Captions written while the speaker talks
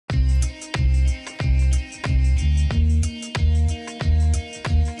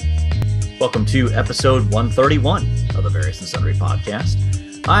Welcome to episode 131 of the Various and Sundry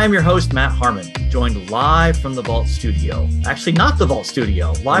podcast. I am your host, Matt Harmon, joined live from the Vault Studio. Actually, not the Vault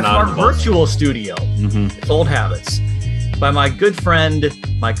Studio, live from our virtual studio. It's old habits. By my good friend,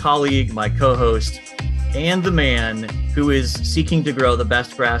 my colleague, my co-host, and the man who is seeking to grow the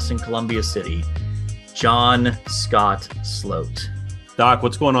best grass in Columbia City, John Scott Sloat. Doc,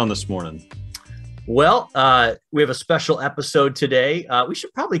 what's going on this morning? Well, we have a special episode today. We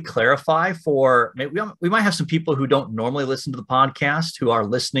should probably clarify for we might have some people who don't normally listen to the podcast who are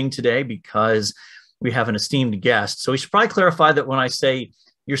listening today because we have an esteemed guest. So we should probably clarify that when I say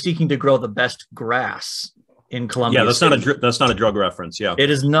you're seeking to grow the best grass in Columbia, that's not a drug reference. Yeah,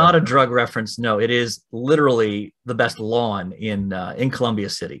 it is not a drug reference. No, it is literally the best lawn in Columbia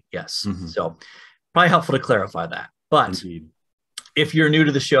City. Yes, So probably helpful to clarify that. But indeed. If you're new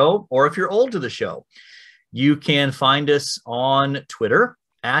to the show or if you're old to the show, you can find us on Twitter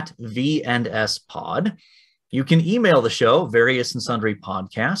at V&S Pod. You can email the show, various and sundry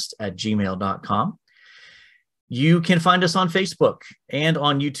podcast at gmail.com. You can find us on Facebook and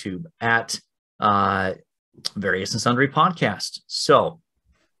on YouTube at various and sundry podcast. So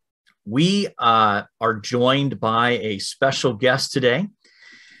we are joined by a special guest today.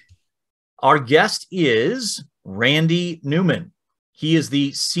 Our guest is Randy Newman. He is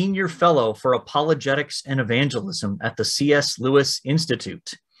the Senior Fellow for Apologetics and Evangelism at the C.S. Lewis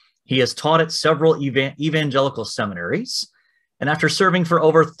Institute. He has taught at several evangelical seminaries, and after serving for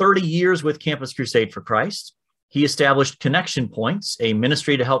over 30 years with Campus Crusade for Christ, he established Connection Points, a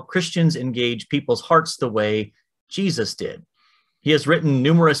ministry to help Christians engage people's hearts the way Jesus did. He has written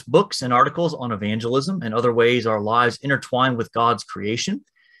numerous books and articles on evangelism and other ways our lives intertwine with God's creation.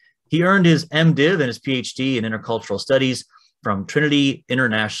 He earned his MDiv and his PhD in Intercultural Studies from Trinity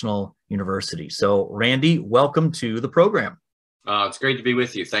International University. So, Randy, welcome to the program. It's great to be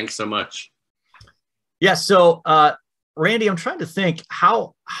with you. Thanks so much. Yeah. So, Randy, I'm trying to think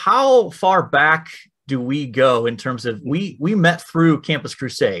how far back do we go in terms of we met through Campus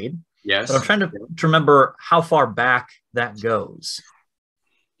Crusade. Yes. But I'm trying to remember how far back that goes.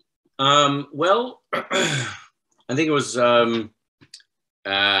 Well, I think it was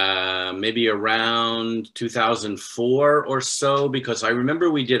maybe around 2004 or so, because I remember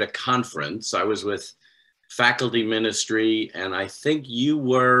we did a conference. I was with faculty ministry, and I think you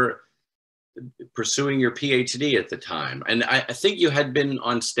were pursuing your PhD at the time. And I think you had been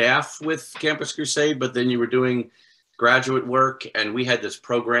on staff with Campus Crusade, but then you were doing graduate work, and we had this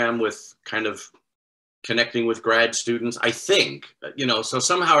program with kind of connecting with grad students, I think, so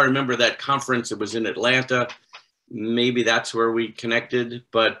somehow I remember that conference. It was in Atlanta. Maybe that's where we connected,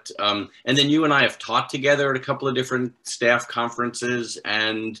 but, and then you and I have taught together at a couple of different staff conferences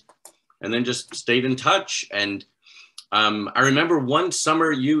and then just stayed in touch. And I remember one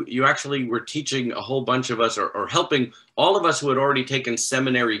summer you actually were teaching a whole bunch of us or helping all of us who had already taken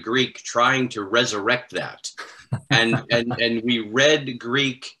seminary Greek, trying to resurrect that. And we read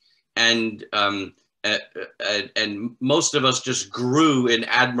Greek and most of us just grew in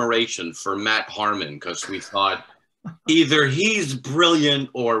admiration for Matt Harmon, because we thought, either he's brilliant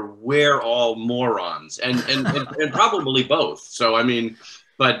or we're all morons, and probably both. So I mean,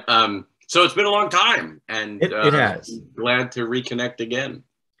 but so it's been a long time, and it has. Glad to reconnect again.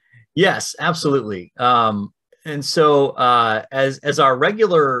 Yes, absolutely. And so as our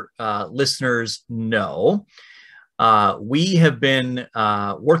regular listeners know, we have been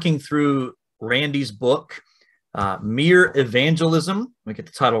working through Randy's book, Mere Evangelism. Let me get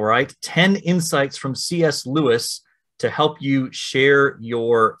the title right. 10 Insights from C.S. Lewis to help you share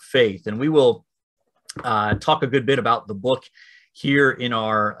your faith. And we will talk a good bit about the book here in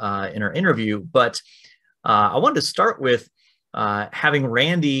our interview. But I wanted to start with having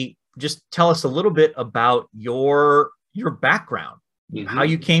Randy just tell us a little bit about your background, how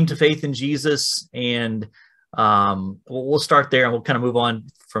you came to faith in Jesus, and we'll start there and we'll kind of move on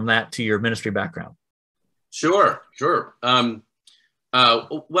from that to your ministry background. Sure.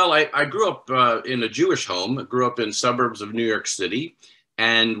 Well, I grew up in a Jewish home, grew up in suburbs of New York City,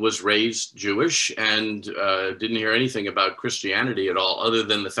 and was raised Jewish, and didn't hear anything about Christianity at all, other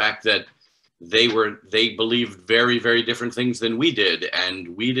than the fact that they believed very, very different things than we did, and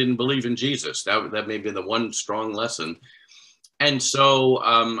we didn't believe in Jesus. That may be the one strong lesson. And so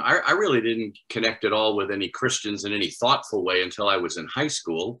I really didn't connect at all with any Christians in any thoughtful way until I was in high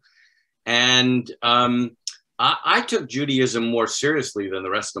school. And I took Judaism more seriously than the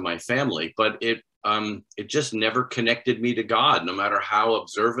rest of my family, but it just never connected me to God, no matter how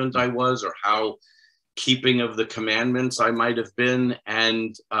observant I was or how keeping of the commandments I might have been.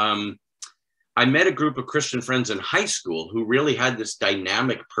 And I met a group of Christian friends in high school who really had this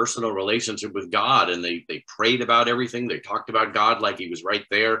dynamic personal relationship with God, and they prayed about everything. They talked about God like he was right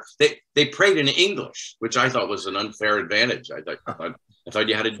there. They prayed in English, which I thought was an unfair advantage. I thought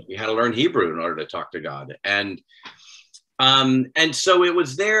you had to learn Hebrew in order to talk to God. And so it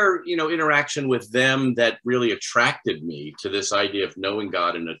was their, interaction with them that really attracted me to this idea of knowing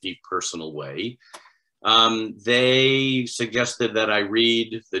God in a deep personal way. They suggested that I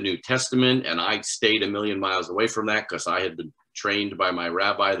read the New Testament, and I stayed a million miles away from that because I had been trained by my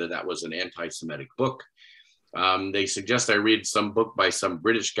rabbi that was an anti-Semitic book. They suggest I read some book by some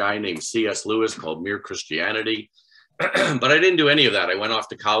British guy named C.S. Lewis called Mere Christianity. But I didn't do any of that. I went off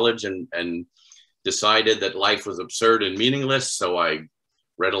to college and decided that life was absurd and meaningless. So I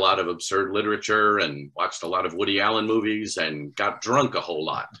read a lot of absurd literature and watched a lot of Woody Allen movies and got drunk a whole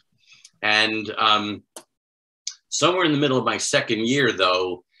lot. And somewhere in the middle of my second year,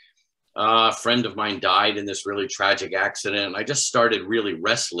 though, a friend of mine died in this really tragic accident. And I just started really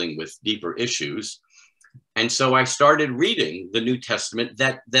wrestling with deeper issues. And so I started reading the New Testament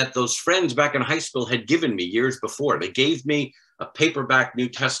that those friends back in high school had given me years before. They gave me a paperback New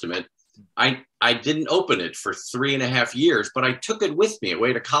Testament. I didn't open it for 3.5 years, but I took it with me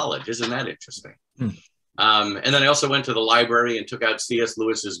away to college. Isn't that interesting? And then I also went to the library and took out C.S.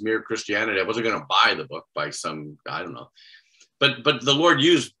 Lewis's Mere Christianity. I wasn't going to buy the book by some, I don't know. But the Lord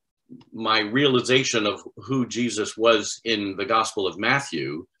used my realization of who Jesus was in the Gospel of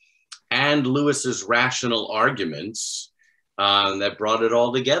Matthew and Lewis's rational arguments that brought it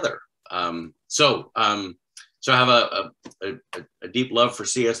all together. So I have a deep love for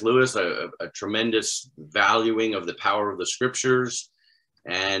C.S. Lewis, a tremendous valuing of the power of the scriptures,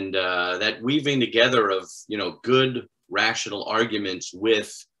 and that weaving together of, good rational arguments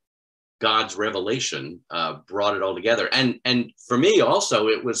with God's revelation brought it all together. And for me also,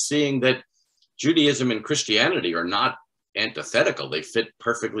 it was seeing that Judaism and Christianity are not antithetical. They fit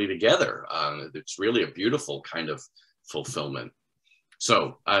perfectly together. It's really a beautiful kind of fulfillment.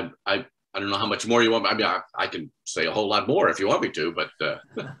 So I don't know how much more you want. I mean, I can say a whole lot more if you want me to, but.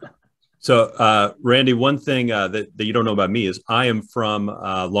 So, Randy, one thing that you don't know about me is I am from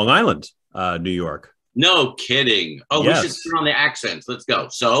Long Island, New York. No kidding. Oh, yes. We should turn on the accents. Let's go.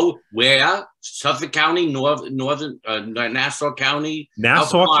 So where? Suffolk County, northern Nassau County.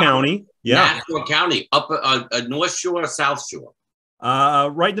 Nassau County. Yeah. Nassau County, North Shore, South Shore.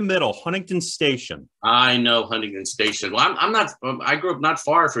 Right in the middle, Huntington Station. I know Huntington Station. Well, I'm not. I grew up not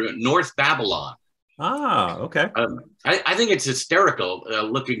far from North Babylon. Ah, okay. I think it's hysterical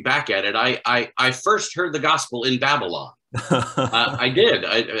looking back at it. I first heard the gospel in Babylon. I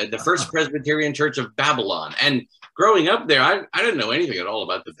did. The First Presbyterian Church of Babylon. And growing up there, I didn't know anything at all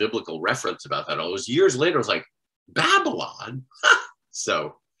about the biblical reference about that. It was years later. I was like, Babylon?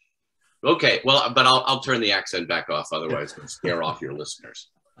 So, okay. Well, but I'll turn the accent back off. Otherwise, it'll scare off your listeners.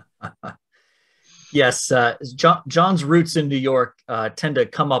 Yes. John's roots in New York tend to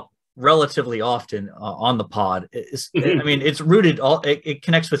come up relatively often on the pod. I mean, it's rooted, it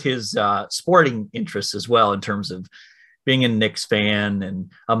connects with his sporting interests as well in terms of being a Knicks fan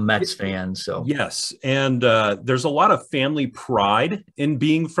and a Mets fan. So yes, and there's a lot of family pride in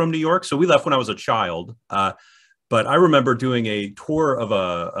being from New York. So we left when I was a child, but I remember doing a tour of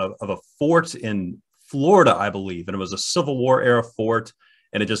a fort in Florida, I believe, and it was a Civil War era fort,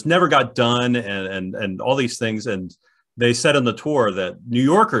 and it just never got done, and all these things. And they said on the tour that New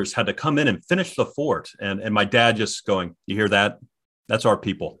Yorkers had to come in and finish the fort, and my dad just going, "You hear that? That's our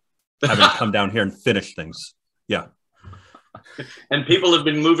people having to come down here and finish things." Yeah. And people have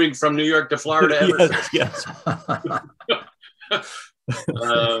been moving from New York to Florida ever since. Yes.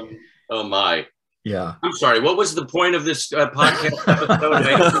 Oh my. Yeah. I'm sorry. What was the point of this podcast episode?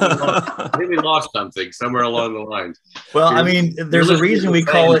 I think we lost something somewhere along the lines. Well, I mean, there's a reason we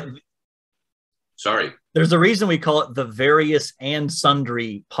call it. Sorry. There's a reason we call it the Various and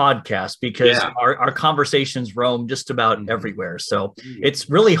Sundry podcast, because our conversations roam just about everywhere. So it's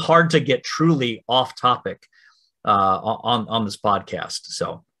really hard to get truly off topic on this podcast.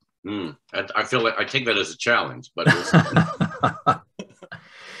 So I feel like I take that as a challenge, but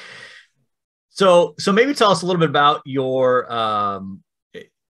so maybe tell us a little bit about your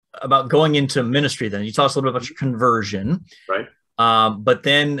about going into ministry. Then you tell us a little bit about your conversion, right? But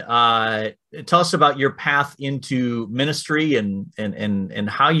then tell us about your path into ministry and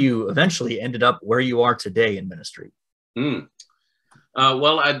how you eventually ended up where you are today in ministry.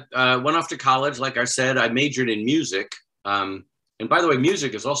 Well, I went off to college. Like I said, I majored in music. And by the way,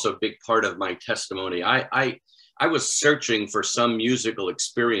 music is also a big part of my testimony. I was searching for some musical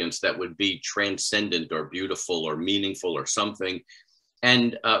experience that would be transcendent or beautiful or meaningful or something.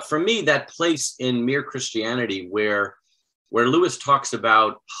 And for me, that place in Mere Christianity where Lewis talks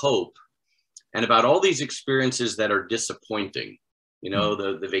about hope and about all these experiences that are disappointing. You know,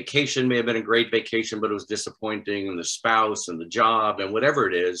 the vacation may have been a great vacation, but it was disappointing, and the spouse and the job and whatever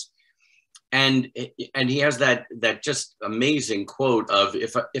it is. And he has that just amazing quote of,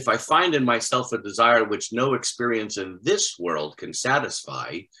 if I find in myself a desire which no experience in this world can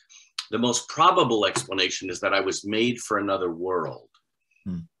satisfy, the most probable explanation is that I was made for another world.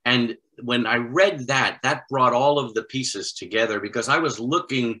 And when I read that brought all of the pieces together, because I was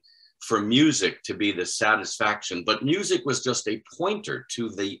looking for music to be the satisfaction, but music was just a pointer to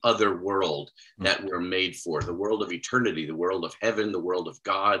the other world that we're made for, the world of eternity, the world of heaven, the world of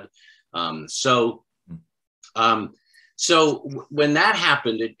God. So when that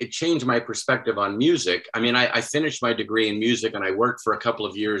happened, it changed my perspective on music. I mean, I finished my degree in music and I worked for a couple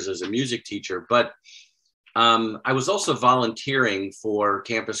of years as a music teacher, but I was also volunteering for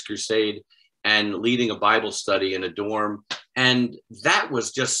Campus Crusade and leading a Bible study in a dorm. And that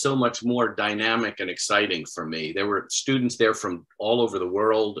was just so much more dynamic and exciting for me. There were students there from all over the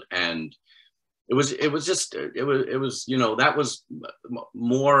world, and it was, you know, that was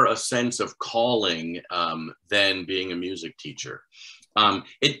more a sense of calling than being a music teacher.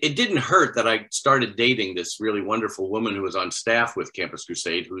 It didn't hurt that I started dating this really wonderful woman who was on staff with Campus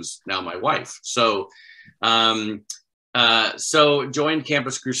Crusade, who's now my wife. So joined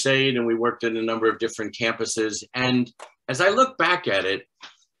Campus Crusade, and we worked in a number of different campuses. And as I look back at it,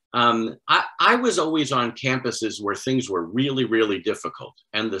 I was always on campuses where things were really, really difficult,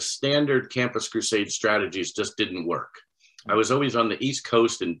 and the standard Campus Crusade strategies just didn't work. I was always on the East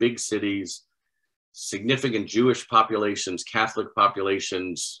Coast in big cities, significant Jewish populations, Catholic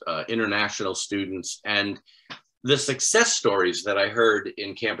populations, international students. And the success stories that I heard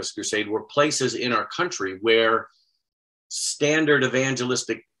in Campus Crusade were places in our country where standard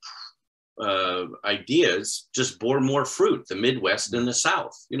evangelistic ideas just bore more fruit, the Midwest and the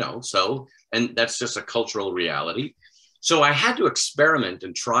South, you know, so, and that's just a cultural reality. So I had to experiment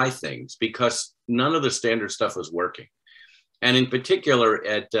and try things because none of the standard stuff was working. And in particular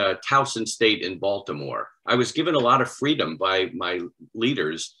at Towson State in Baltimore, I was given a lot of freedom by my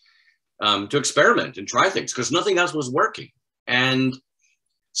leaders to experiment and try things because nothing else was working. And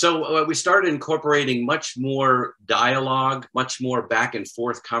so we started incorporating much more dialogue, much more back and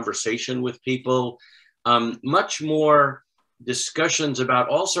forth conversation with people, much more discussions about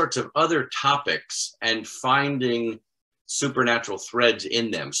all sorts of other topics and finding supernatural threads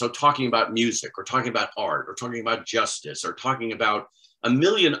in them. So talking about music, or talking about art, or talking about justice, or talking about a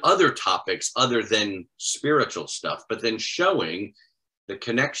million other topics other than spiritual stuff, but then showing the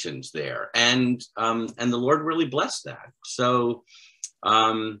connections there. And the Lord really blessed that. So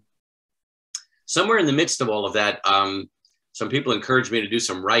somewhere in the midst of all of that, some people encouraged me to do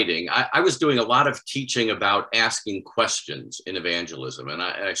some writing. I was doing a lot of teaching about asking questions in evangelism. And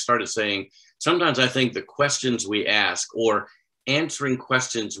I started saying, sometimes I think the questions we ask, or answering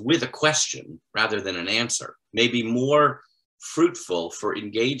questions with a question rather than an answer, may be more fruitful for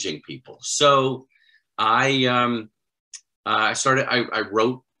engaging people. So I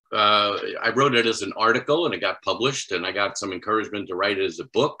wrote it as an article, and it got published, and I got some encouragement to write it as a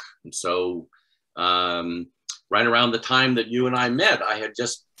book. And so right around the time that you and I met, I had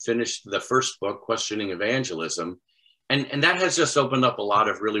just finished the first book, Questioning Evangelism. And that has just opened up a lot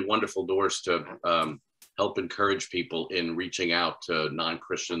of really wonderful doors to help encourage people in reaching out to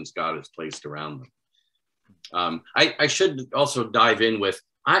non-Christians God has placed around them. I should also dive in with,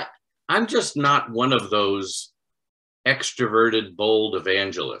 I'm just not one of those extroverted, bold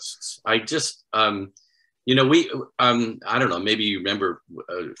evangelists. I just, you know, I don't know, maybe you remember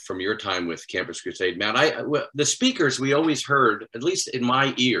from your time with Campus Crusade, Matt, the speakers we always heard, at least in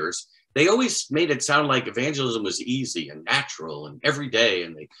my ears, they always made it sound like evangelism was easy and natural and every day,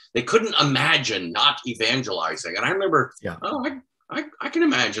 and they couldn't imagine not evangelizing. And I remember, I can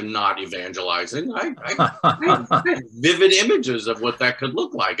imagine not evangelizing. I have vivid images of what that could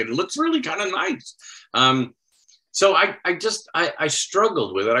look like, and it looks really kind of nice. So I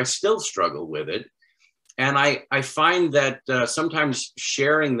struggled with it. I still struggle with it. And I find that sometimes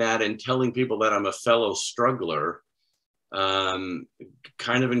sharing that and telling people that I'm a fellow struggler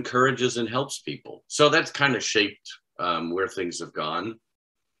kind of encourages and helps people. So that's kind of shaped where things have gone.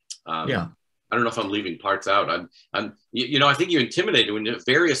 I don't know if I'm leaving parts out. You know, I think you intimidated when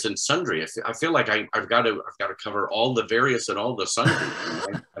various and sundry. I feel like I've got to cover all the various and all the sundry.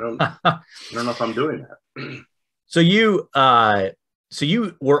 I don't know if I'm doing that. So you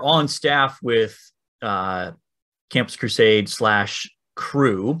were on staff with Campus Crusade /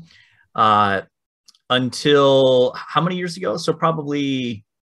 Crew. until how many years ago? So probably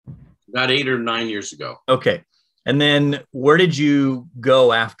about 8 or 9 years ago. Okay. And then where did you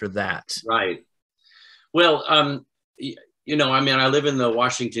go after that? Right. Well, I live in the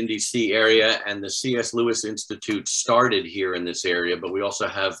Washington, D.C. area, and the C.S. Lewis Institute started here in this area, but we also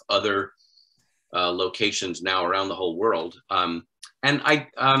have other locations now around the whole world.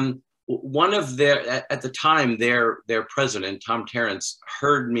 One of at the time, their president, Tom Terrence,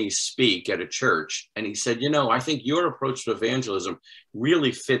 heard me speak at a church, and he said, I think your approach to evangelism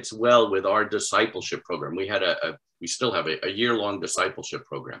really fits well with our discipleship program. We still have a year-long discipleship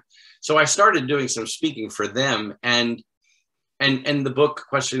program. So I started doing some speaking for them, and the book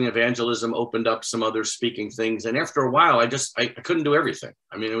Questioning Evangelism opened up some other speaking things. And after a while, I couldn't do everything.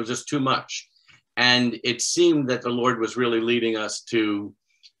 I mean, it was just too much. And it seemed that the Lord was really leading us to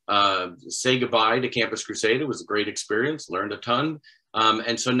say goodbye to Campus Crusade. It was a great experience, learned a ton.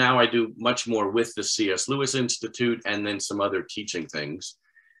 And so now I do much more with the C.S. Lewis Institute and then some other teaching things.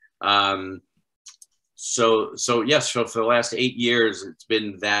 So for the last 8 years, it's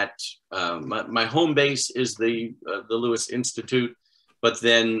been that my home base is the Lewis Institute, but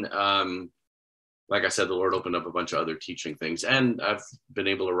then, like I said, the Lord opened up a bunch of other teaching things, and I've been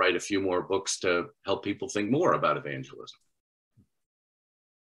able to write a few more books to help people think more about evangelism.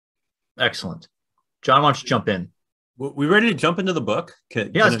 Excellent. John, why don't you jump in? We ready to jump into the book?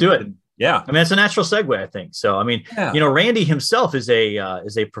 Let's do it. Yeah. I mean, it's a natural segue, I think. So, I mean, Randy himself is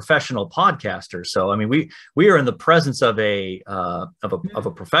a professional podcaster. So, I mean, we are in the presence of a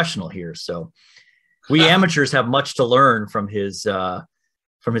professional here. So we amateurs have much to learn from his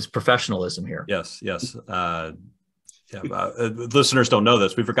professionalism here. Yes. Listeners don't know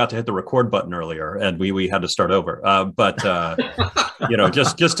this. We forgot to hit the record button earlier, and we had to start over. But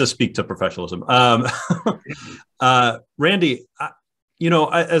just to speak to professionalism, Randy,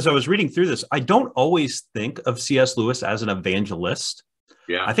 as I was reading through this, I don't always think of C.S. Lewis as an evangelist.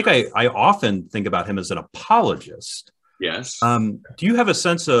 Yeah, I think I often think about him as an apologist. Yes. Do you have a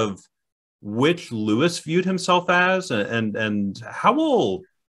sense of which Lewis viewed himself as, and how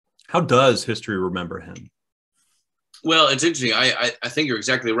does history remember him? Well, it's interesting. I think you're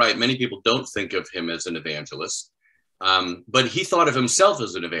exactly right. Many people don't think of him as an evangelist, but he thought of himself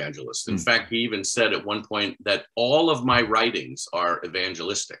as an evangelist. In fact, he even said at one point that all of my writings are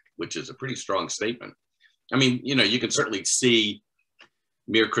evangelistic, which is a pretty strong statement. I mean, you can certainly see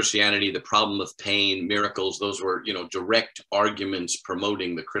Mere Christianity, The Problem of Pain, Miracles. Those were, direct arguments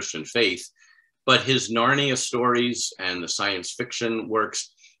promoting the Christian faith. But his Narnia stories and the science fiction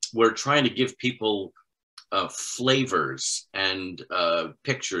works were trying to give people flavors and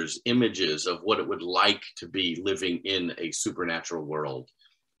pictures, images of what it would like to be living in a supernatural world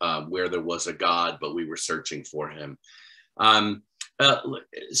where there was a God, but we were searching for him.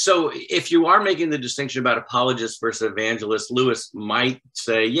 So if you are making the distinction about apologist versus evangelist, Lewis might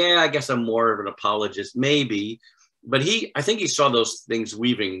say, yeah, I guess I'm more of an apologist, maybe. But I think he saw those things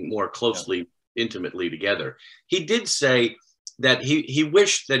weaving more closely, intimately together. He did say that he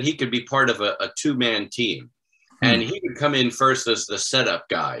wished that he could be part of a two-man team, and he would come in first as the setup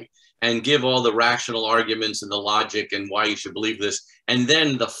guy and give all the rational arguments and the logic and why you should believe this, and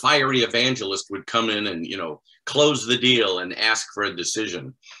then the fiery evangelist would come in and close the deal and ask for a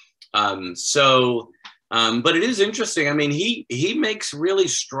decision. But it is interesting. I mean, he makes really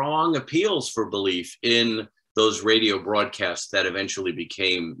strong appeals for belief in those radio broadcasts that eventually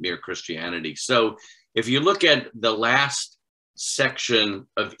became Mere Christianity. So if you look at the last section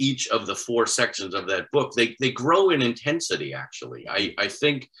of each of the 4 sections of that book, they grow in intensity, actually. I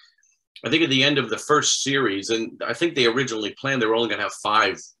think at the end of the first series, and I think they originally planned they were only going to have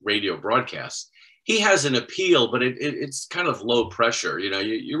 5 radio broadcasts. He has an appeal, but it's kind of low pressure.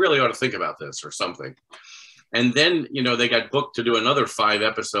 You really ought to think about this or something. And then, they got booked to do another 5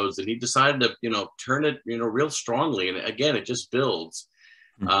 episodes, and he decided to, turn it, real strongly. And again, it just builds.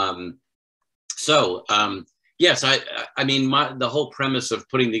 Yes, I mean, the whole premise of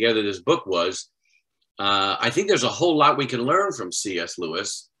putting together this book was, I think there's a whole lot we can learn from C.S.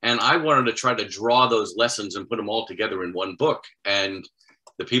 Lewis, and I wanted to try to draw those lessons and put them all together in one book. And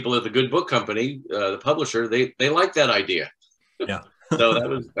the people at the Good Book Company, the publisher, they liked that idea. Yeah. So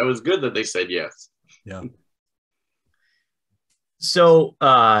that was good that they said yes. Yeah. So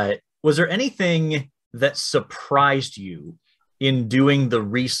was there anything that surprised you in doing the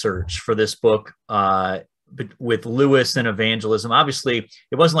research for this book with Lewis and evangelism? Obviously,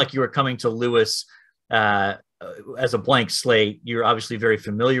 it wasn't like you were coming to Lewis as a blank slate. You're obviously very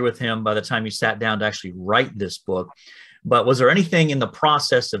familiar with him by the time you sat down to actually write this book. But was there anything in the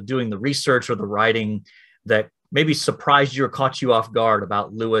process of doing the research or the writing that maybe surprised you or caught you off guard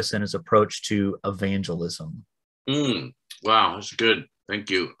about Lewis and his approach to evangelism? Wow, that's good. Thank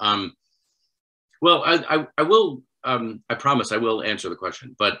you. Well, I will, I promise I will answer the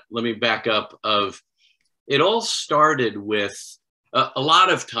question, but let me back up. It all started with a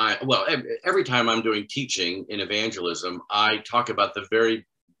lot of time. Well, every time I'm doing teaching in evangelism, I talk about the very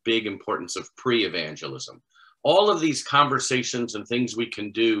big importance of pre-evangelism. All of these conversations and things we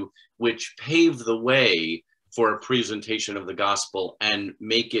can do which pave the way for a presentation of the gospel and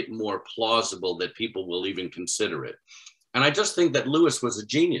make it more plausible that people will even consider it. And I just think that Lewis was a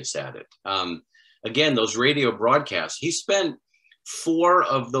genius at it. Again, those radio broadcasts, he spent 4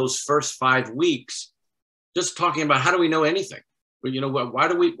 of those first 5 weeks just talking about, how do we know anything? Well, why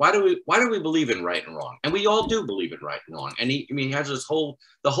do we believe in right and wrong? And we all do believe in right and wrong. And he has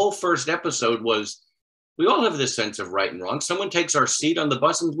the whole first episode was, we all have this sense of right and wrong. Someone takes our seat on the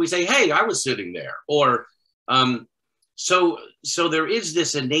bus and we say, hey, I was sitting there. Or, so there is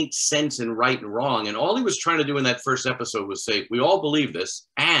this innate sense in right and wrong. And all he was trying to do in that first episode was say, we all believe this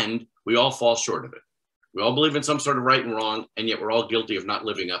and we all fall short of it. We all believe in some sort of right and wrong, and yet we're all guilty of not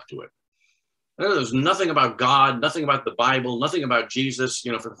living up to it. There's nothing about God, nothing about the Bible, nothing about Jesus,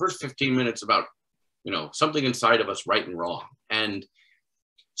 for the first 15 minutes about, something inside of us, right and wrong. And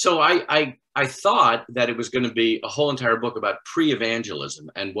so I thought that it was going to be a whole entire book about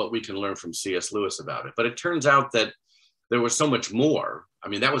pre-evangelism and what we can learn from C.S. Lewis about it. But it turns out that there was so much more. I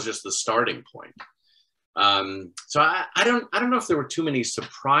mean, that was just the starting point. So I don't know if there were too many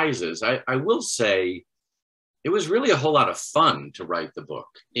surprises. I will say it was really a whole lot of fun to write the book,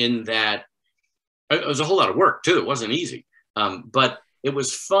 in that it was a whole lot of work too. It wasn't easy. But it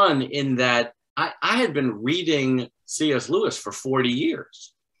was fun in that I had been reading C.S. Lewis for 40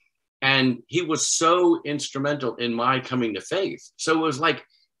 years. And he was so instrumental in my coming to faith. So it was like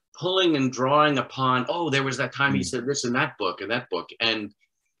pulling and drawing upon, there was that time he said this in that book and that book. And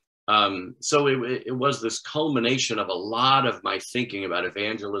so it was this culmination of a lot of my thinking about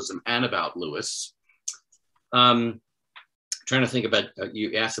evangelism and about Lewis. Trying to think about,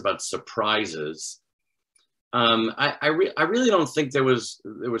 you asked about surprises. I really don't think there was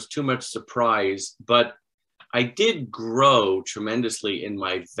too much surprise, but I did grow tremendously in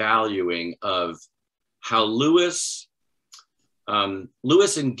my valuing of how Lewis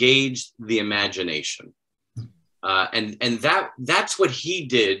engaged the imagination. And that's what he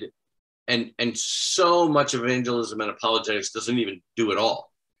did. And so much of evangelism and apologetics doesn't even do it all.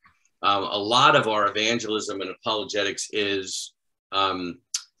 A lot of our evangelism and apologetics is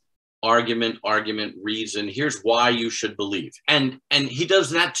argument, reason. Here's why you should believe. And he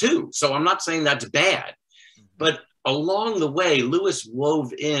does that too. So I'm not saying that's bad. But along the way, Lewis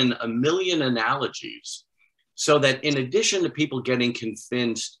wove in a million analogies so that in addition to people getting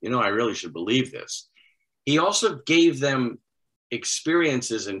convinced, I really should believe this, he also gave them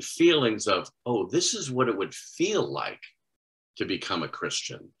experiences and feelings of, this is what it would feel like to become a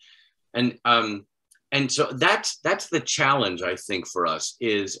Christian. And so that's the challenge, I think, for us,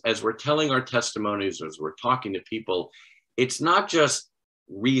 is as we're telling our testimonies, as we're talking to people, it's not just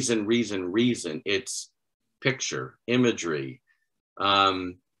reason. It's picture, imagery.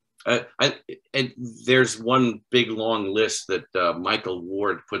 There's one big long list that Michael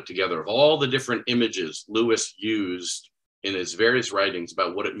Ward put together of all the different images Lewis used in his various writings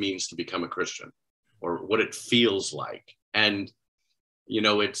about what it means to become a Christian, or what it feels like. And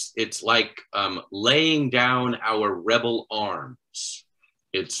it's like laying down our rebel arms.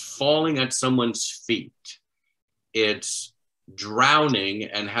 It's falling at someone's feet. It's drowning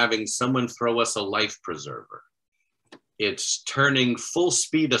and having someone throw us a life preserver. It's turning full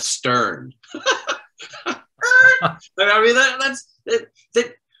speed astern.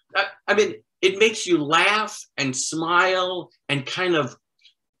 It makes you laugh and smile and kind of,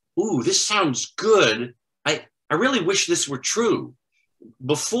 this sounds good. I really wish this were true.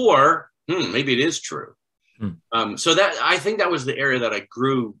 Before, maybe it is true. So that, I think that was the area that I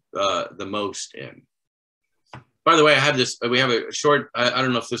grew the most in. By the way, we have a short, I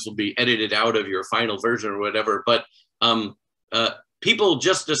don't know if this will be edited out of your final version or whatever, but people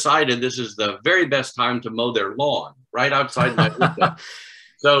just decided this is the very best time to mow their lawn right outside my window.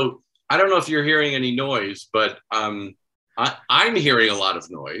 So I don't know if you're hearing any noise, but I'm hearing a lot of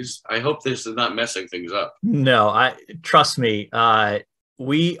noise. I hope this is not messing things up. No, trust me.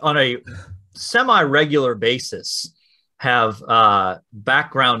 We, on a semi-regular basis, have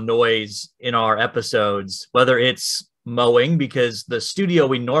background noise in our episodes, whether it's mowing, because the studio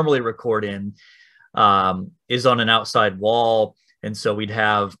we normally record in is on an outside wall. And so we'd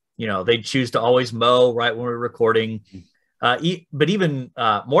have, they'd choose to always mow right when we're recording. But even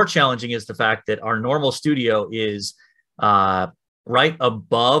more challenging is the fact that our normal studio is right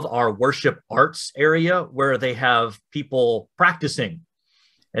above our worship arts area where they have people practicing.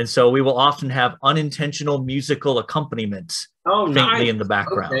 And so we will often have unintentional musical accompaniments faintly in the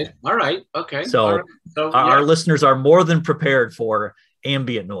background. Okay. All right. Okay. So, all right. So our listeners are more than prepared for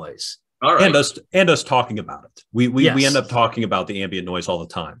ambient noise. All right. And us talking about it. We end up talking about the ambient noise all the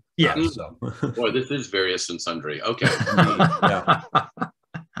time. Yeah. So. Boy, this is various and sundry. Okay. Yeah.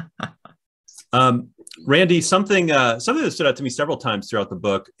 Randy, something that stood out to me several times throughout the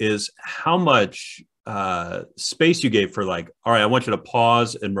book is how much space you gave for, like, all right, I want you to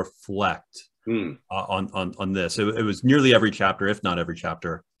pause and reflect on this. It was nearly every chapter, if not every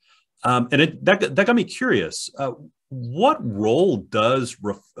chapter. And that got me curious. What role does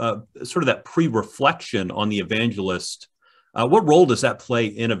sort of that pre-reflection on the evangelist, what role does that play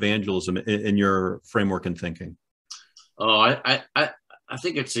in evangelism in your framework and thinking? Oh, I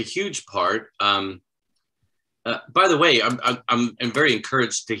think it's a huge part. By the way, I'm very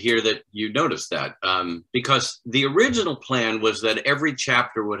encouraged to hear that you noticed that, because the original plan was that every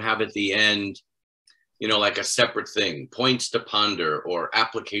chapter would have at the end, like a separate thing, points to ponder or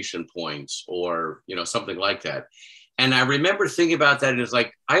application points or, something like that. And I remember thinking about that, and it's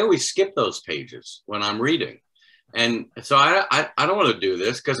like, I always skip those pages when I'm reading. And so I don't want to do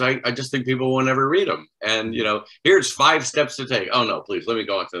this because I just think people will never read them. And, here's 5 steps to take. Oh, no, please, let me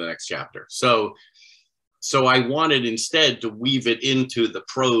go on to the next chapter. So I wanted instead to weave it into the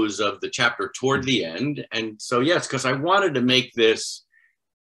prose of the chapter toward the end. And so, yes, because I wanted to make this,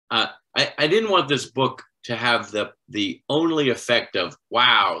 I didn't want this book to have the only effect of,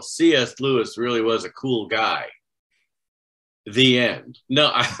 wow, C.S. Lewis really was a cool guy. The end.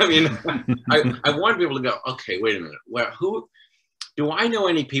 No, I mean, I want people to go, okay, wait a minute. Well, who do I know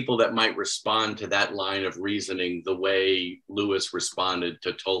any people that might respond to that line of reasoning the way Lewis responded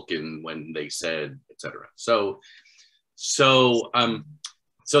to Tolkien when they said, etc. So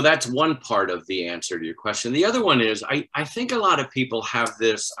that's one part of the answer to your question. The other one is, I think a lot of people have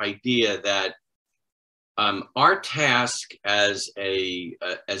this idea that our task as a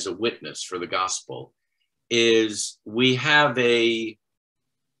witness for the gospel is we have a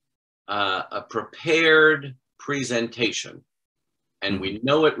prepared presentation, and we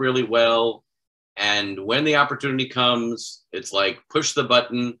know it really well. And when the opportunity comes, it's like, push the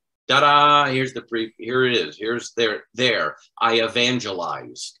button, da-da, here it is, there, I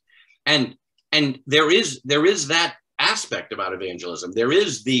evangelized. And there is that aspect about evangelism. There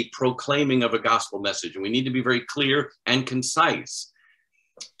is the proclaiming of a gospel message, and we need to be very clear and concise.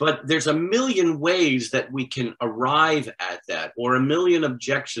 But there's a million ways that we can arrive at that, or a million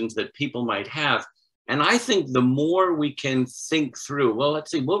objections that people might have. And I think the more we can think through, well,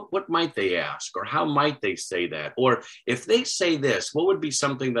 let's see, what might they ask? Or how might they say that? Or if they say this, what would be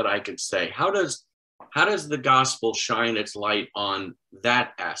something that I could say? How does the gospel shine its light on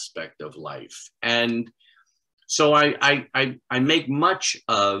that aspect of life? And so I make much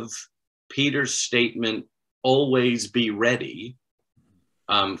of Peter's statement, always be ready,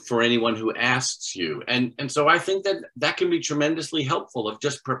 for anyone who asks you. And so I think that can be tremendously helpful, of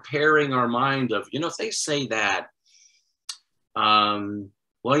just preparing our mind of, if they say that, well,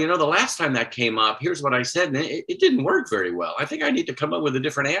 the last time that came up, here's what I said, and it didn't work very well. I think I need to come up with a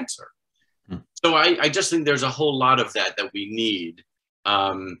different answer. So I just think there's a whole lot of that we need.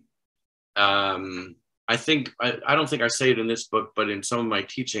 I think, I don't think I say it in this book, but in some of my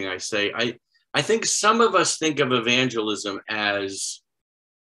teaching, I say, I think some of us think of evangelism as,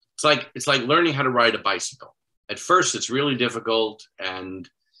 it's like learning how to ride a bicycle. At first, it's really difficult, and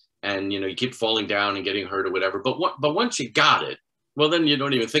you keep falling down and getting hurt or whatever. But once you got it, well, then you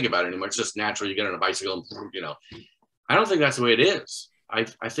don't even think about it anymore. It's just natural. You get on a bicycle, and I don't think that's the way it is.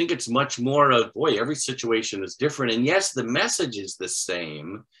 I think it's much more of, boy, every situation is different, and yes, the message is the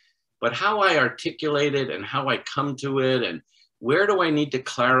same, but how I articulate it and how I come to it, and where do I need to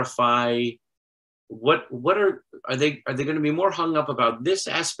clarify? What are they going to be more hung up about this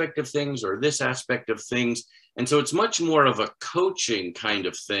aspect of things or this aspect of things? And so it's much more of a coaching kind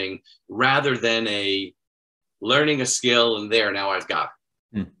of thing rather than a learning a skill and now I've got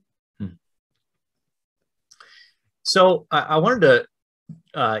it. Mm-hmm. So I wanted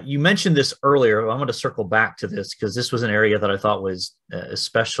to, you mentioned this earlier. I want to circle back to this because this was an area that I thought was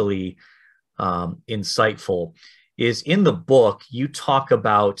especially insightful. Is in the book, you talk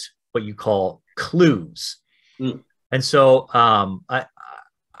about what you call clues. And so I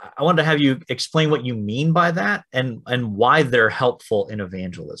wanted to have you explain what you mean by that and why they're helpful in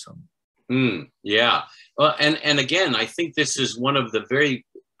evangelism. Yeah. Well, and again, I think this is one of the very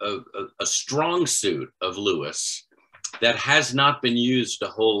a strong suit of Lewis that has not been used a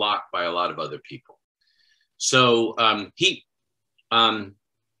whole lot by a lot of other people. So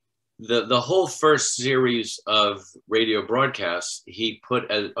the whole first series of radio broadcasts, he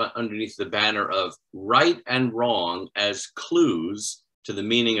put underneath the banner of right and wrong as clues to the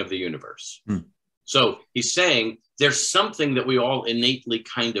meaning of the universe. So he's saying there's something that we all innately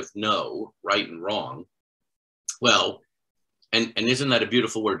kind of know, right and wrong. Well, and isn't that a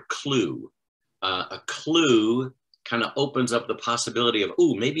beautiful word, clue? A clue kind of opens up the possibility of,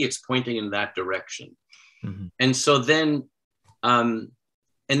 oh, maybe it's pointing in that direction. And so then, and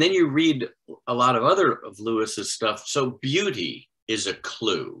then you read a lot of other of Lewis's stuff. So beauty is a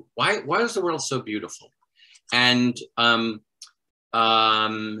clue. Why is the world so beautiful? And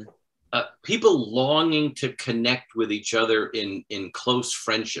people longing to connect with each other in close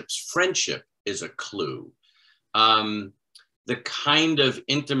friendships. Friendship is a clue. The kind of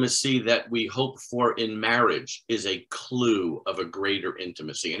intimacy that we hope for in marriage is a clue of a greater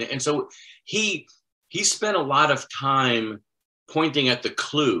intimacy. And so he spent a lot of time pointing at the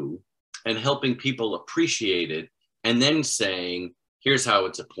clue and helping people appreciate it, and then saying, here's how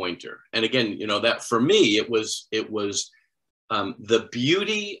it's a pointer. And again, you know, that for me, it was the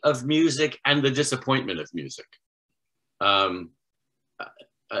beauty of music and the disappointment of music. I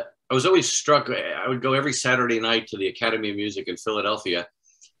was always struck. I would go every Saturday night to the Academy of Music in Philadelphia,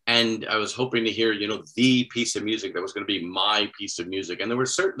 and I was hoping to hear, you know, the piece of music that was going to be my piece of music. And there were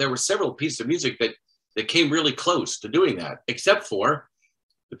several pieces of music that came really close to doing that, except for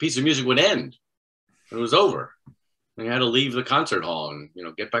the piece of music would end and it was over. And I had to leave the concert hall and, you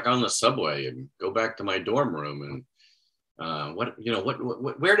know, get back on the subway and go back to my dorm room. And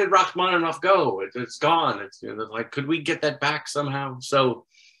where did Rachmaninoff go? It's gone. It's, you know, like, could we get that back somehow? So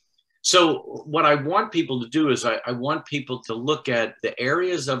what I want people to do is I want people to look at the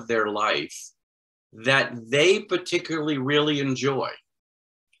areas of their life that they particularly really enjoy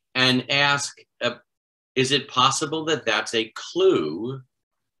and ask, is it possible that that's a clue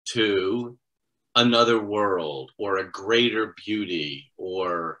to another world or a greater beauty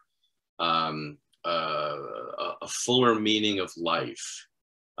or a fuller meaning of life?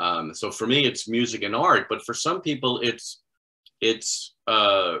 So for me, it's music and art, but for some people, it's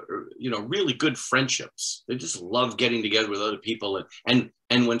really good friendships. They just love getting together with other people, and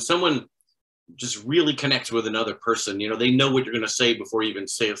when someone just really connects with another person, you know, they know what you're going to say before you even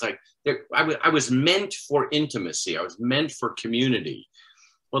say it. It's like, I was meant for intimacy. I was meant for community.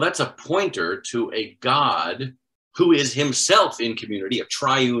 Well, that's a pointer to a God who is himself in community, a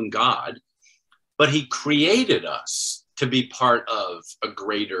triune God, but he created us to be part of a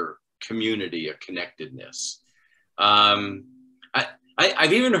greater community, a connectedness. I've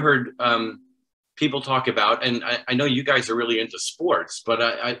even heard people talk about, and I know you guys are really into sports, but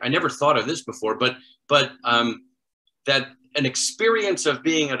I never thought of this before, but that an experience of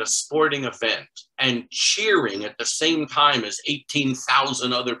being at a sporting event and cheering at the same time as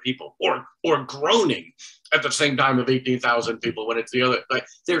 18,000 other people, or groaning at the same time of 18,000 people when it's the other, like,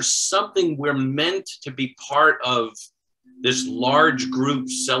 there's something we're meant to be part of, this large group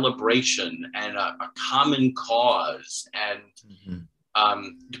celebration and a common cause. And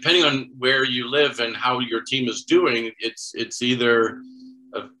depending on where you live and how your team is doing, it's either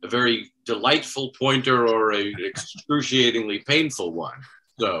a very delightful pointer or a excruciatingly painful one.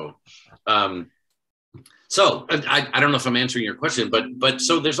 So I don't know if I'm answering your question, but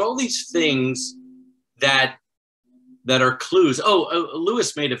so there's all these things that are clues.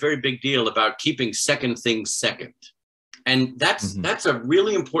 Lewis made a very big deal about keeping second things second. And that's a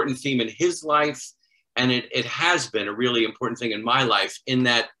really important theme in his life. And it has been a really important thing in my life, in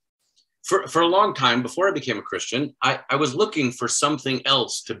that for a long time before I became a Christian, I was looking for something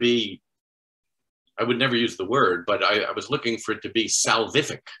else to be, I would never use the word, but I was looking for it to be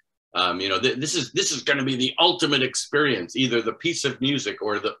salvific. This is going to be the ultimate experience, either the piece of music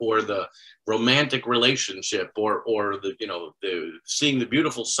or the romantic relationship or the seeing the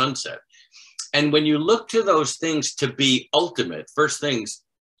beautiful sunset. And when you look to those things to be ultimate, first things,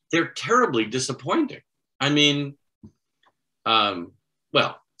 they're terribly disappointing. I mean, but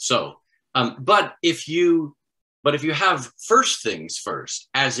if you have first things first,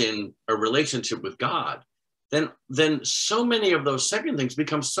 as in a relationship with God, then so many of those second things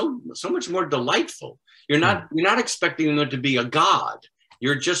become so much more delightful. You're not expecting them to be a God.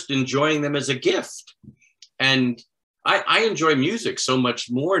 You're just enjoying them as a gift. And I enjoy music so much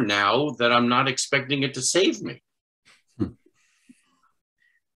more now that I'm not expecting it to save me.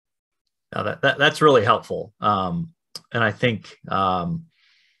 Now that's really helpful. And I think, I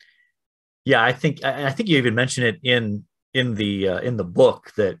think you even mentioned it in the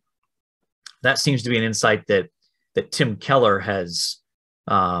book, that seems to be an insight that that Tim Keller has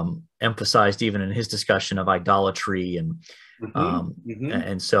emphasized even in his discussion of idolatry.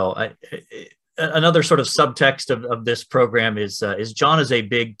 And so another sort of subtext of this program is John is a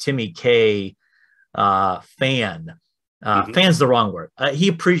big Timmy K fan. Fan's the wrong word.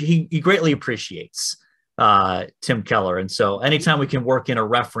 He greatly appreciates Tim Keller. And so anytime we can work in a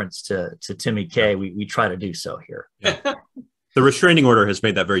reference to Timmy K, we try to do so here. Yeah. The restraining order has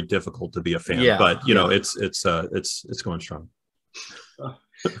made that very difficult to be a fan, but you know, it's going strong.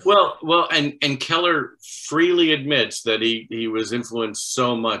 Well, and Keller freely admits that he was influenced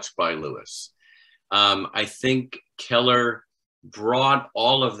so much by Lewis. I think Keller brought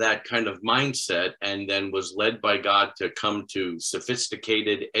all of that kind of mindset and then was led by God to come to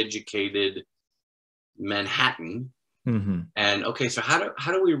sophisticated, educated Manhattan. And okay, so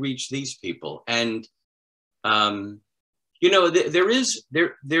how do we reach these people? And you know, there's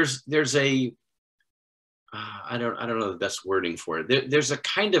a I don't know the best wording for it. There's a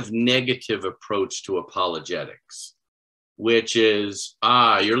kind of negative approach to apologetics, which is,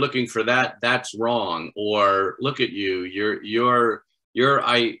 you're looking for that, that's wrong, or look at you, you're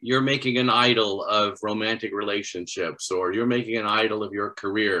making an idol of romantic relationships, or you're making an idol of your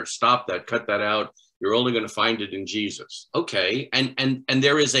career. Stop that, cut that out. You're only going to find it in Jesus. Okay, and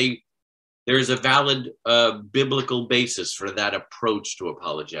there is a valid biblical basis for that approach to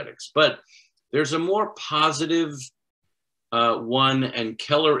apologetics, but there's a more positive one, and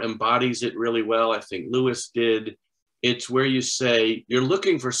Keller embodies it really well. I think Lewis did. It's where you say, you're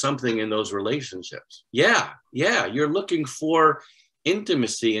looking for something in those relationships. Yeah, you're looking for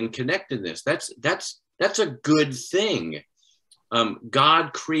intimacy and connectedness. That's a good thing.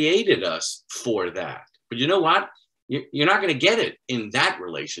 God created us for that. But you know what? You're not going to get it in that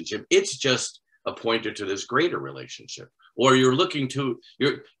relationship. It's just a pointer to this greater relationship. Or you're looking to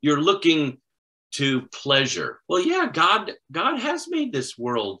pleasure. Well, yeah, God has made this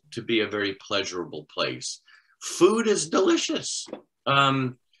world to be a very pleasurable place. Food is delicious.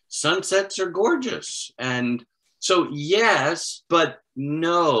 Sunsets are gorgeous. And so yes, but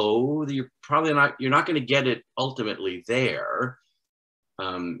no, you're not going to get it ultimately there.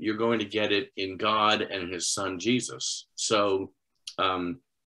 You're going to get it in God and his son, Jesus. So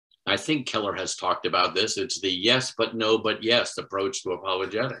I think Keller has talked about this. It's the yes, but no, but yes approach to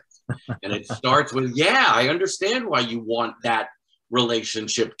apologetics. And it starts with, yeah, I understand why you want that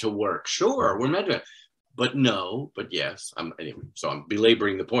relationship to work. Sure, we're meant to, but no, but yes. Anyway, so I'm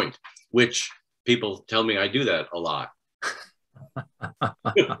belaboring the point, which people tell me I do that a lot.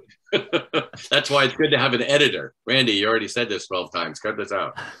 That's why it's good to have an editor. Randy, you already said this 12 times. Cut this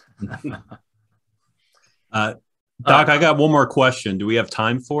out. Doc, I got one more question. Do we have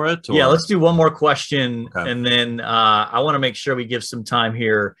time for it? Or? Yeah, let's do one more question. Okay. And then I want to make sure we give some time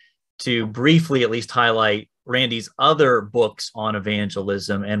here to briefly at least highlight Randy's other books on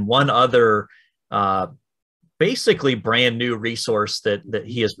evangelism and one other basically brand new resource that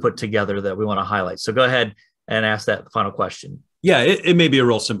he has put together that we want to highlight. So go ahead and ask that final question. Yeah, it may be a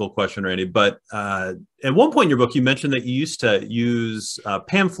real simple question, Randy, but at one point in your book, you mentioned that you used to use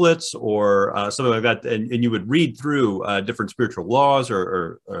pamphlets or something like that, and you would read through different spiritual laws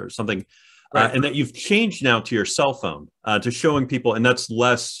or something, right. And that you've changed now to your cell phone to showing people, and that's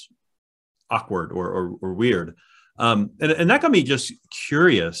less awkward or weird. And that got me just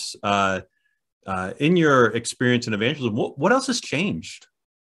curious. In your experience in evangelism, what else has changed?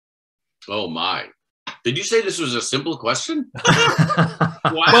 Oh, my. Did you say this was a simple question? Wow.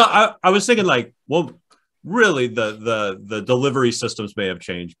 Well, I was thinking like, well, really the delivery systems may have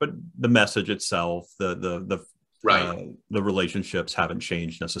changed, but the message itself, the relationships haven't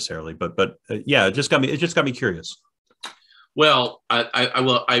changed necessarily. But yeah, it just got me curious. Well, I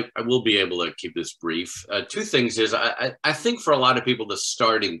will be able to keep this brief. Two things is I think for a lot of people, the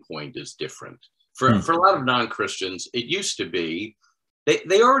starting point is different. For a lot of non-Christians, it used to be,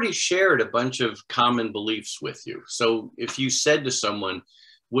 they already shared a bunch of common beliefs with you. So if you said to someone,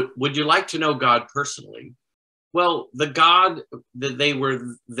 would you like to know God personally? Well, the God that they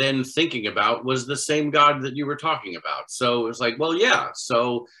were then thinking about was the same God that you were talking about. So it's like, well, yeah.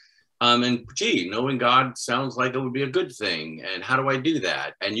 So, and gee, knowing God sounds like it would be a good thing. And how do I do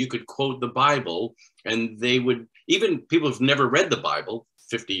that? And you could quote the Bible, and they would, even people who've never read the Bible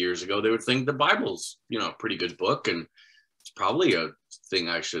 50 years ago, they would think the Bible's, a pretty good book. And it's probably a thing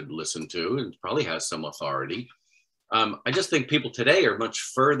I should listen to, and probably has some authority. I just think people today are much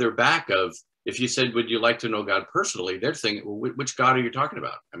further back of, if you said, would you like to know God personally? They're thinking, well, which God are you talking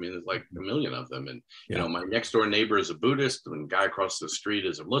about? I mean, there's like a million of them. And, my next door neighbor is a Buddhist, and the guy across the street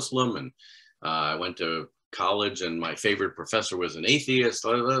is a Muslim. And I went to college, and my favorite professor was an atheist.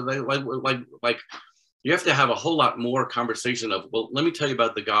 Like You have to have a whole lot more conversation of, well, let me tell you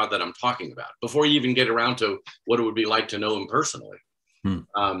about the God that I'm talking about before you even get around to what it would be like to know him personally.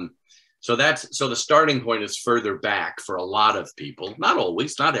 So the starting point is further back for a lot of people, not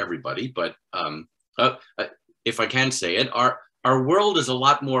always, not everybody, but if I can say it, our world is a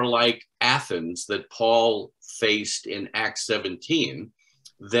lot more like Athens that Paul faced in Acts 17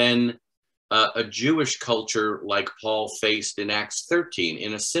 than a Jewish culture like Paul faced in Acts 13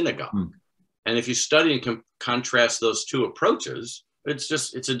 in a synagogue. And if you study and contrast those two approaches,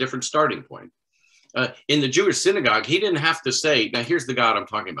 it's a different starting point. In the Jewish synagogue, he didn't have to say, now here's the God I'm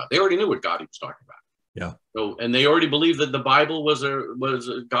talking about. They already knew what God he was talking about. Yeah. So, and they already believed that the Bible was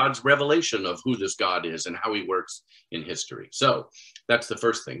God's revelation of who this God is and how he works in history. So that's the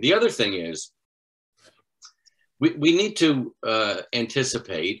first thing. The other thing is we need to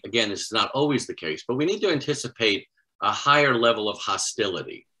anticipate, again, this is not always the case, but we need to anticipate a higher level of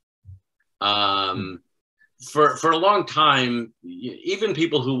hostility. For a long time, even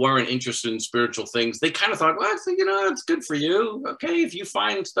people who weren't interested in spiritual things, they kind of thought, well, it's good for you. Okay, if you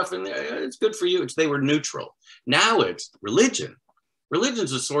find stuff in there, it's good for you. They were neutral. Now it's religion.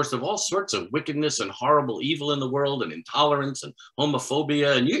 Religion's a source of all sorts of wickedness and horrible evil in the world, and intolerance and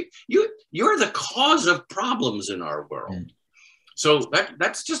homophobia. And you're the cause of problems in our world. So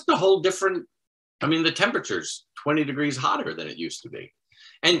that's just a whole different. I mean, the temperature's 20 degrees hotter than it used to be.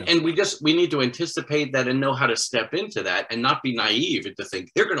 And we need to anticipate that and know how to step into that and not be naive and to think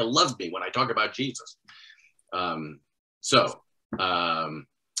they're going to love me when I talk about Jesus.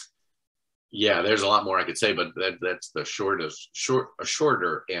 Yeah, there's a lot more I could say, but that's the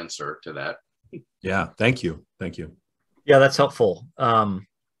shorter answer to that. Yeah. Thank you. Yeah, that's helpful. All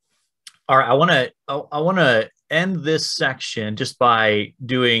right. I want to end this section just by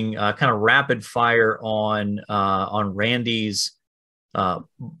doing kind of rapid fire on Randy's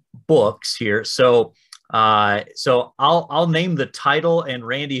books here. So I'll name the title, and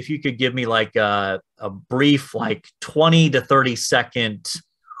Randy, if you could give me like a brief, like 20 to 30 second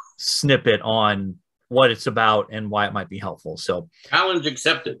snippet on what it's about and why it might be helpful. So challenge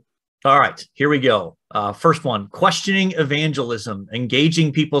accepted. All right, here we go. First one, questioning evangelism,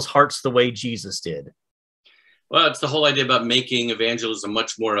 engaging people's hearts the way Jesus did. Well, it's the whole idea about making evangelism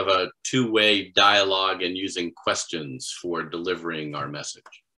much more of a two-way dialogue and using questions for delivering our message.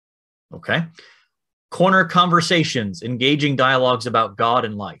 Okay. Corner conversations, engaging dialogues about God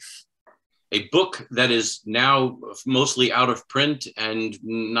and life. A book that is now mostly out of print and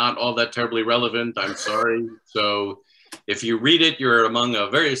not all that terribly relevant. I'm sorry. So if you read it, you're among a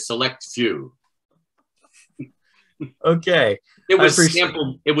very select few. Okay. It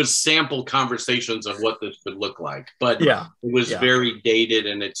was sample conversations of what this could look like, but it was very dated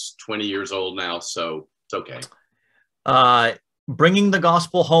and it's 20 years old now, so it's okay. Bringing the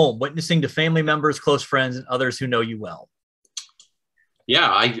gospel home, witnessing to family members, close friends, and others who know you well. Yeah,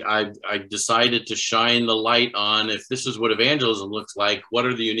 I decided to shine the light on, if this is what evangelism looks like, what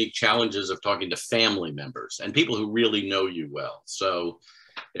are the unique challenges of talking to family members and people who really know you well. So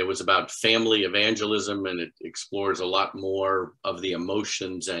it was about family evangelism, and it explores a lot more of the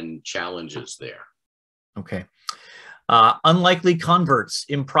emotions and challenges there. Okay. Unlikely converts,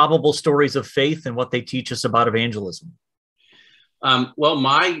 improbable stories of faith and what they teach us about evangelism. Well,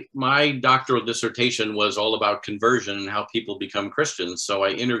 my doctoral dissertation was all about conversion and how people become Christians. So I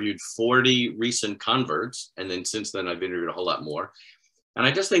interviewed 40 recent converts, and then since then I've interviewed a whole lot more. And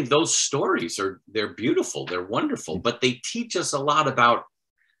I just think those stories they're beautiful, they're wonderful, but they teach us a lot about,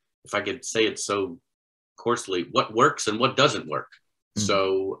 if I could say it so coarsely, what works and what doesn't work.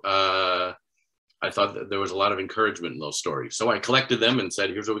 So I thought that there was a lot of encouragement in those stories. So I collected them and said,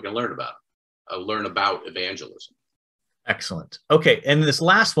 here's what we can learn about. Learn about evangelism. Excellent. Okay. And this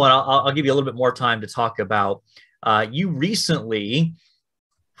last one, I'll give you a little bit more time to talk about. You recently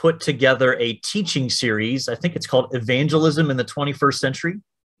put together a teaching series. I think it's called Evangelism in the 21st Century.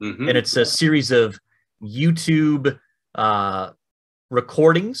 And it's a series of YouTube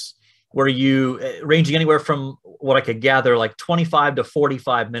recordings where you ranging anywhere from what I could gather, like 25 to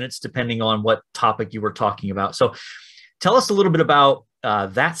 45 minutes, depending on what topic you were talking about. So tell us a little bit about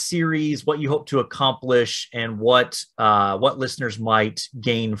that series, what you hope to accomplish, and what listeners might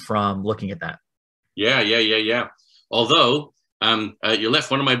gain from looking at that. Yeah. Although you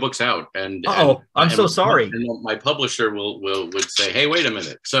left one of my books out, and I'm so sorry. And my publisher would say, "Hey, wait a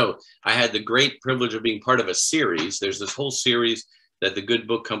minute." So I had the great privilege of being part of a series. There's this whole series that the Good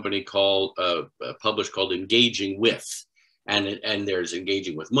Book Company published called Engaging With. And there's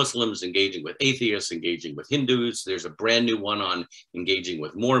engaging with Muslims, engaging with atheists, engaging with Hindus. There's a brand new one on engaging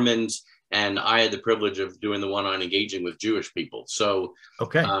with Mormons. and I had the privilege of doing the one on engaging with Jewish people. So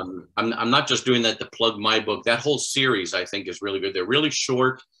okay, I'm not just doing that to plug my book. That whole series I think is really good. They're really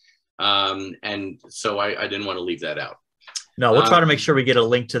short, and so I didn't want to leave that out. No, we'll try to make sure we get a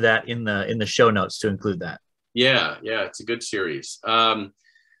link to that in the show notes to include that. Yeah, it's a good series.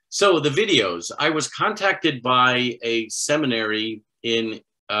 So the videos, I was contacted by a seminary in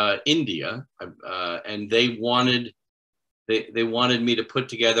India, and they wanted me to put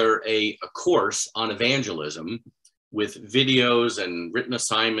together a course on evangelism with videos and written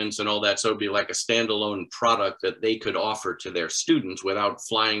assignments and all that. So it'd be like a standalone product that they could offer to their students without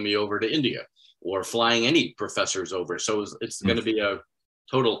flying me over to India or flying any professors over. So it's going to be a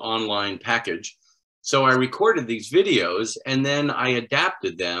total online package. So I recorded these videos and then I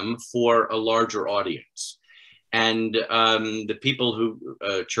adapted them for a larger audience. And the people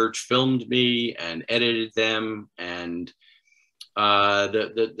who church filmed me and edited them, and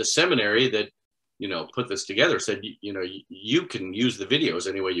the seminary that put this together said, you can use the videos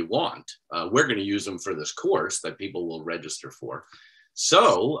any way you want. We're going to use them for this course that people will register for.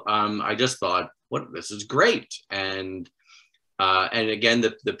 So I just thought, this is great. And again,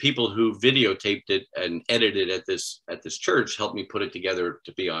 the people who videotaped it and edited at this church helped me put it together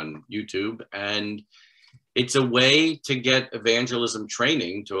to be on YouTube. And it's a way to get evangelism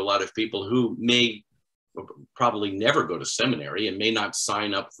training to a lot of people who may probably never go to seminary and may not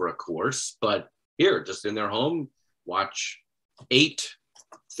sign up for a course, but here, just in their home, watch 8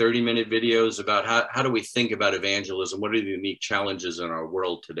 30-minute videos about how do we think about evangelism? What are the unique challenges in our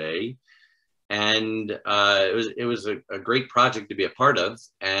world today? And it was a great project to be a part of.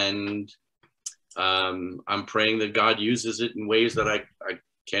 And I'm praying that God uses it in ways that I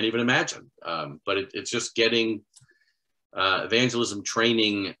can't even imagine. But it's just getting evangelism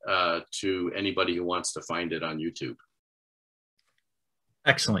training to anybody who wants to find it on YouTube.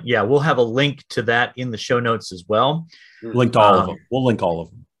 Excellent. Yeah, we'll have a link to that in the show notes as well. Link to all of them. We'll link all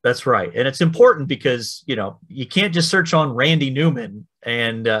of them. That's right. And it's important because, you can't just search on Randy Newman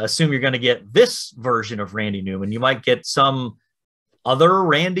and assume you're going to get this version of Randy Newman. You might get some other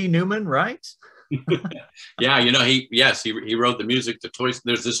Randy Newman, right? Yeah, he wrote the music to Toy Story.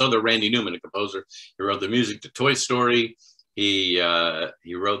 There's this other Randy Newman, a composer. He wrote the music to Toy Story. He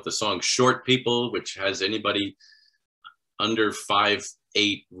wrote the song Short People, which has anybody under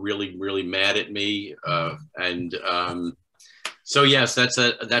 5'8" really, really mad at me. So yes, that's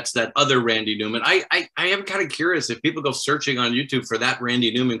that other Randy Newman. I am kind of curious if people go searching on YouTube for that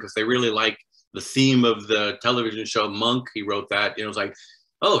Randy Newman because they really like the theme of the television show Monk. He wrote that. It's like,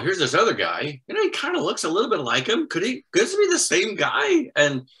 oh, here's this other guy. He kind of looks a little bit like him. Could this be the same guy?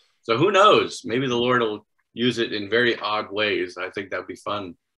 And so who knows? Maybe the Lord will use it in very odd ways. I think that'd be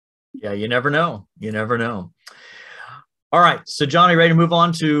fun. Yeah, you never know. You never know. All right. So, Johnny, ready to move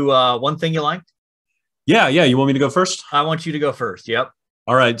on to one thing you liked? Yeah. You want me to go first? I want you to go first. Yep.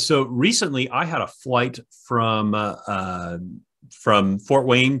 All right. So recently I had a flight from Fort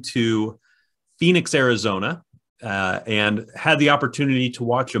Wayne to Phoenix, Arizona, and had the opportunity to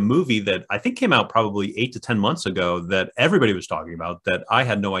watch a movie that I think came out probably 8 to 10 months ago that everybody was talking about, that I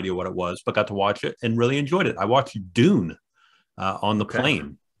had no idea what it was, but got to watch it and really enjoyed it. I watched Dune on the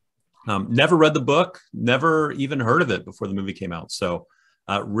plane. Never read the book, never even heard of it before the movie came out. So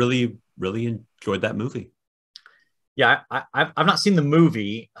really, really enjoyed that movie. Yeah, I've not seen the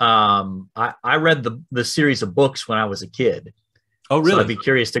movie. I read the series of books when I was a kid. Oh, really? So I'd be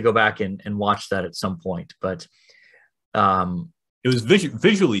curious to go back and watch that at some point. But it was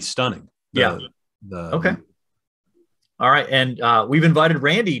visually stunning. Okay. All right. And we've invited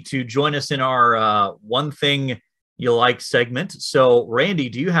Randy to join us in our One Thing You Like segment. So, Randy,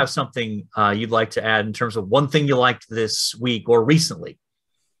 do you have something you'd like to add in terms of one thing you liked this week or recently?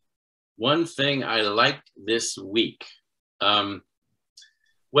 One thing I liked this week.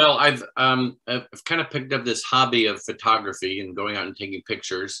 Well, I've kind of picked up this hobby of photography and going out and taking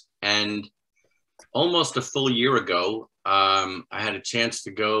pictures. And almost a full year ago, I had a chance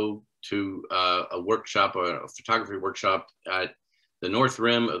to go to a photography workshop at the North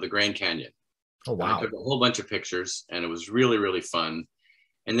Rim of the Grand Canyon. Oh, wow. I took a whole bunch of pictures and it was really, really fun.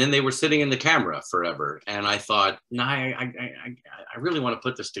 And then they were sitting in the camera forever. And I thought, no, I really want to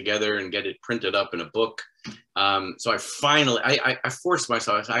put this together and get it printed up in a book. So I finally, I forced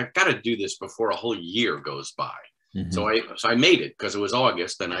myself, I've got to do this before a whole year goes by. Mm-hmm. So I made it because it was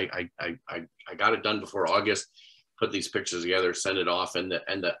August, and I got it done before August, put these pictures together, sent it off, and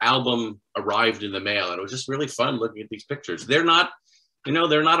the album arrived in the mail. And it was just really fun looking at these pictures. They're not,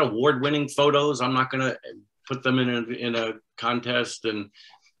 they're not award-winning photos. I'm not going to put them in a contest, and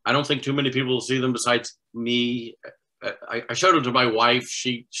I don't think too many people will see them besides me I showed them to my wife.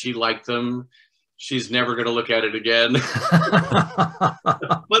 She liked them. She's never going to look at it again. But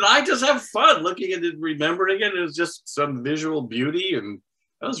I just have fun looking at it, remembering it. It was just some visual beauty, and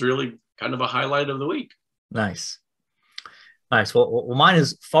that was really kind of a highlight of the week. Nice. Well, mine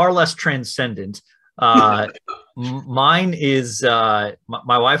is far less transcendent. Mine is my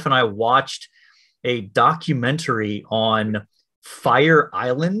wife and I watched a documentary on Fire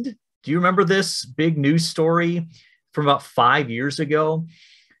Island. Do you remember this big news story from about 5 years ago?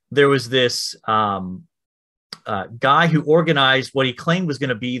 There was this guy who organized what he claimed was going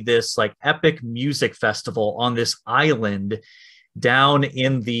to be this like epic music festival on this island down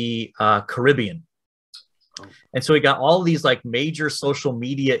in the Caribbean. And so he got all these like major social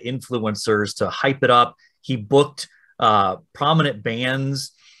media influencers to hype it up. He booked prominent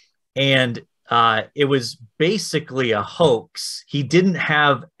bands, and it was basically a hoax. He didn't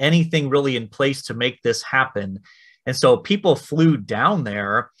have anything really in place to make this happen. And so people flew down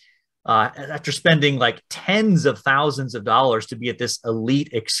there after spending like tens of thousands of dollars to be at this elite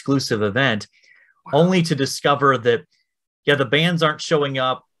exclusive event, only to discover that, yeah, the bands aren't showing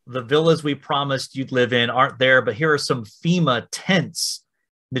up. The villas we promised you'd live in aren't there, but here are some FEMA tents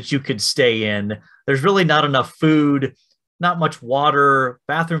that you could stay in. There's really not enough food, not much water,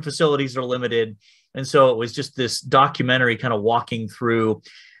 bathroom facilities are limited. And so it was just this documentary kind of walking through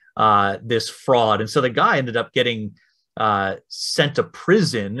this fraud. And so the guy ended up getting sent to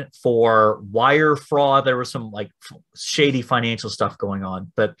prison for wire fraud. There was some like shady financial stuff going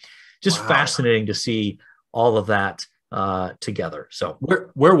on, but just fascinating to see all of that together. So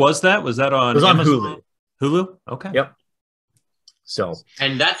where was that? Was that on? It was on Hulu. Hulu? Okay. Yep. So,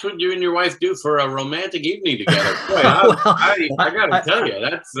 and that's what you and your wife do for a romantic evening together. Boy, I gotta tell you,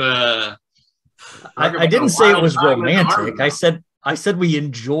 that's I didn't say it was romantic. I said we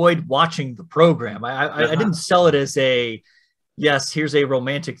enjoyed watching the program. I didn't sell it as a, yes, here's a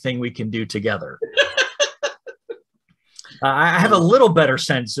romantic thing we can do together. I have a little better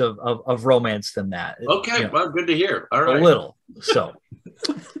sense of romance than that. Okay, you know, well, good to hear. All right, a little. So,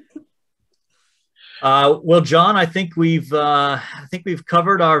 well, John, I think we've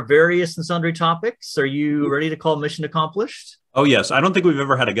covered our various and sundry topics. Are you ready to call mission accomplished? Oh, yes. I don't think we've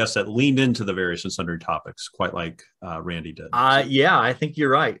ever had a guest that leaned into the various and sundry topics quite like Randy did. Yeah, I think you're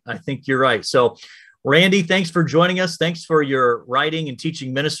right. So, Randy, thanks for joining us. Thanks for your writing and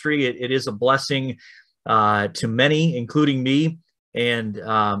teaching ministry. It is a blessing to many, including me. And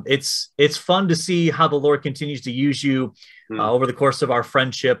it's fun to see how the Lord continues to use you over the course of our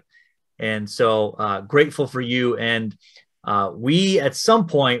friendship. And so grateful for you. And we, at some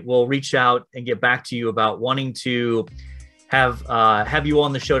point, will reach out and get back to you about wanting to have you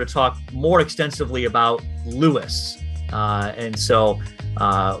on the show to talk more extensively about Lewis. And so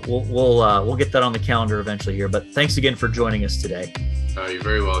we'll get that on the calendar eventually here. But thanks again for joining us today. You're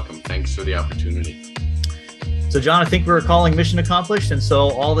very welcome. Thanks for the opportunity. So, John, I think we're calling mission accomplished. And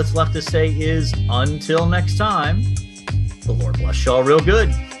so all that's left to say is until next time, the Lord bless y'all real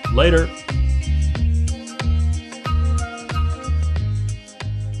good. Later.